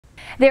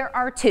There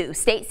are 2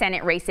 state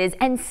Senate races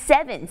and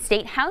 7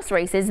 state House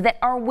races that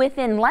are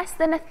within less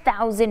than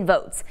 1,000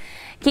 votes.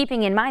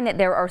 Keeping in mind that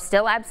there are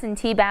still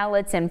absentee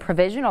ballots and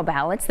provisional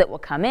ballots that will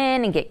come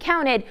in and get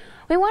counted,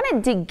 we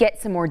wanted to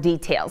get some more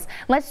details.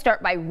 Let's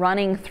start by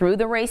running through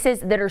the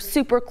races that are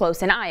super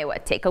close in Iowa.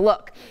 Take a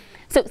look.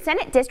 So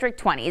Senate District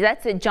 20,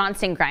 that's the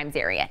Johnston-Grimes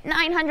area,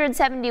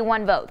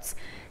 971 votes.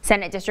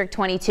 Senate District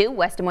 22,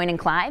 West Des Moines and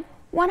Clive,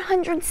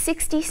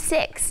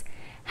 166.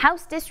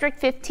 House District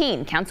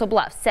 15, Council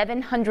Bluffs,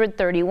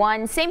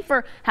 731. Same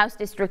for House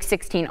District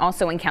 16,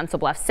 also in Council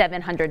Bluffs,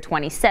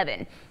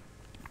 727.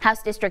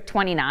 House District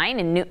 29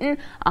 in Newton,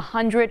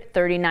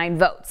 139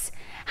 votes.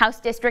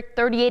 House District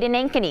 38 in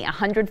Ankeny,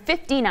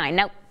 159.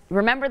 Now,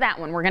 remember that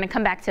one. We're going to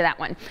come back to that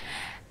one.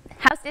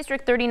 House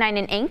District 39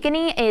 in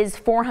Ankeny is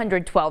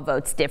 412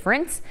 votes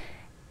difference.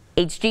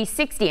 HG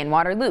 60 in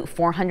Waterloo,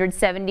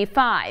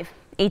 475.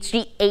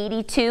 HG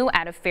 82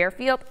 out of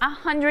Fairfield,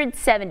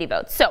 170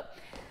 votes. So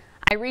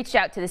I reached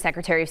out to the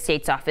Secretary of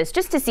State's office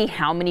just to see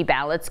how many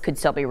ballots could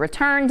still be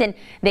returned, and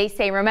they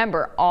say,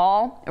 remember,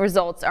 all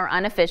results are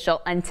unofficial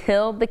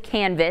until the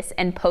canvass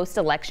and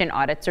post-election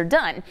audits are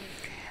done.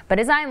 But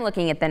as I'm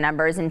looking at the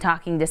numbers and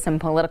talking to some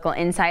political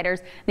insiders,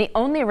 the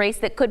only race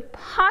that could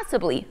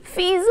possibly,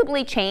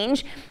 feasibly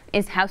change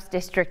is House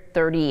District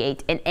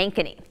 38 in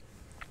Ankeny.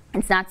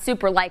 It's not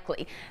super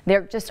likely.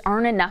 There just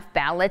aren't enough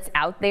ballots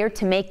out there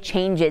to make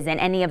changes in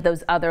any of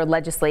those other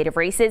legislative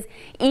races,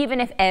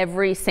 even if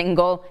every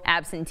single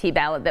absentee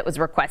ballot that was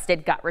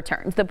requested got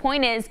returned. The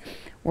point is,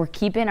 we're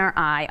keeping our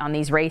eye on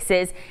these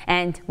races,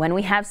 and when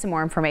we have some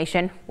more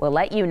information, we'll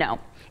let you know.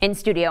 In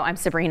studio, I'm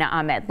Sabrina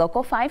Ahmed,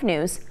 Local 5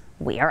 News.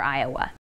 We are Iowa.